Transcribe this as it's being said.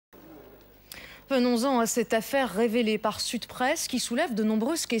Venons-en à cette affaire révélée par Sud Presse qui soulève de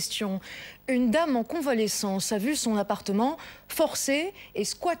nombreuses questions. Une dame en convalescence a vu son appartement forcé et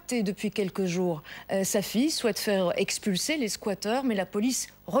squatté depuis quelques jours. Sa fille souhaite faire expulser les squatteurs, mais la police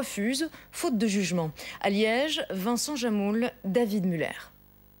refuse, faute de jugement. À Liège, Vincent Jamoul, David Muller.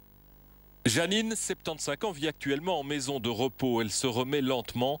 Janine, 75 ans, vit actuellement en maison de repos. Elle se remet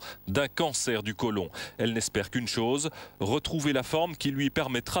lentement d'un cancer du côlon. Elle n'espère qu'une chose, retrouver la forme qui lui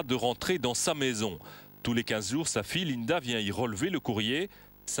permettra de rentrer dans sa maison. Tous les 15 jours, sa fille Linda vient y relever le courrier.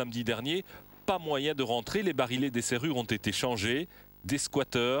 Samedi dernier, pas moyen de rentrer, les barilets des serrures ont été changés. Des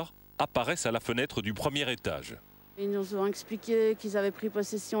squatteurs apparaissent à la fenêtre du premier étage. Ils nous ont expliqué qu'ils avaient pris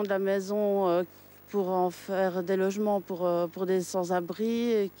possession de la maison pour en faire des logements pour des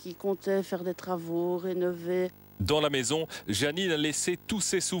sans-abri et qui comptaient faire des travaux, rénover. Dans la maison, Janine a laissé tous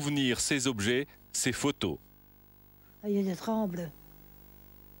ses souvenirs, ses objets, ses photos. Il y a tremble.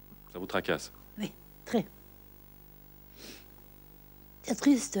 Ça vous tracasse? Oui, très. C'est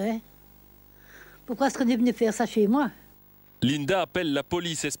triste, hein? Pourquoi est-ce qu'on est venu faire ça chez moi? Linda appelle la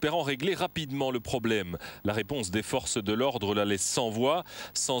police espérant régler rapidement le problème. La réponse des forces de l'ordre la laisse sans voix,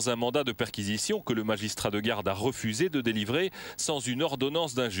 sans un mandat de perquisition que le magistrat de garde a refusé de délivrer, sans une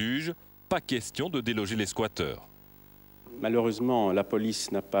ordonnance d'un juge. Pas question de déloger les squatteurs. Malheureusement, la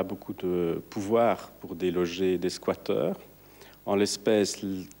police n'a pas beaucoup de pouvoir pour déloger des squatteurs. En l'espèce,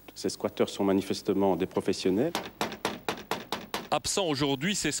 ces squatteurs sont manifestement des professionnels. Absents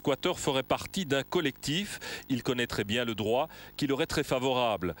aujourd'hui, ces squatteurs feraient partie d'un collectif. Ils connaîtraient bien le droit, qui leur est très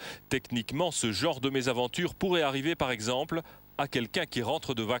favorable. Techniquement, ce genre de mésaventure pourrait arriver, par exemple, à quelqu'un qui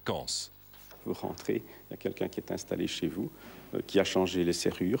rentre de vacances. Vous rentrez, il y a quelqu'un qui est installé chez vous, qui a changé les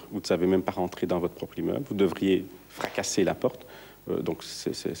serrures. Vous ne savez même pas rentrer dans votre propre immeuble. Vous devriez fracasser la porte. Donc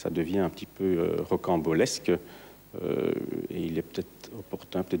ça devient un petit peu rocambolesque. Et il est peut-être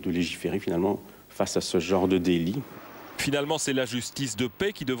opportun de légiférer finalement face à ce genre de délit. Finalement, c'est la justice de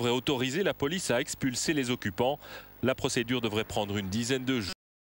paix qui devrait autoriser la police à expulser les occupants. La procédure devrait prendre une dizaine de jours.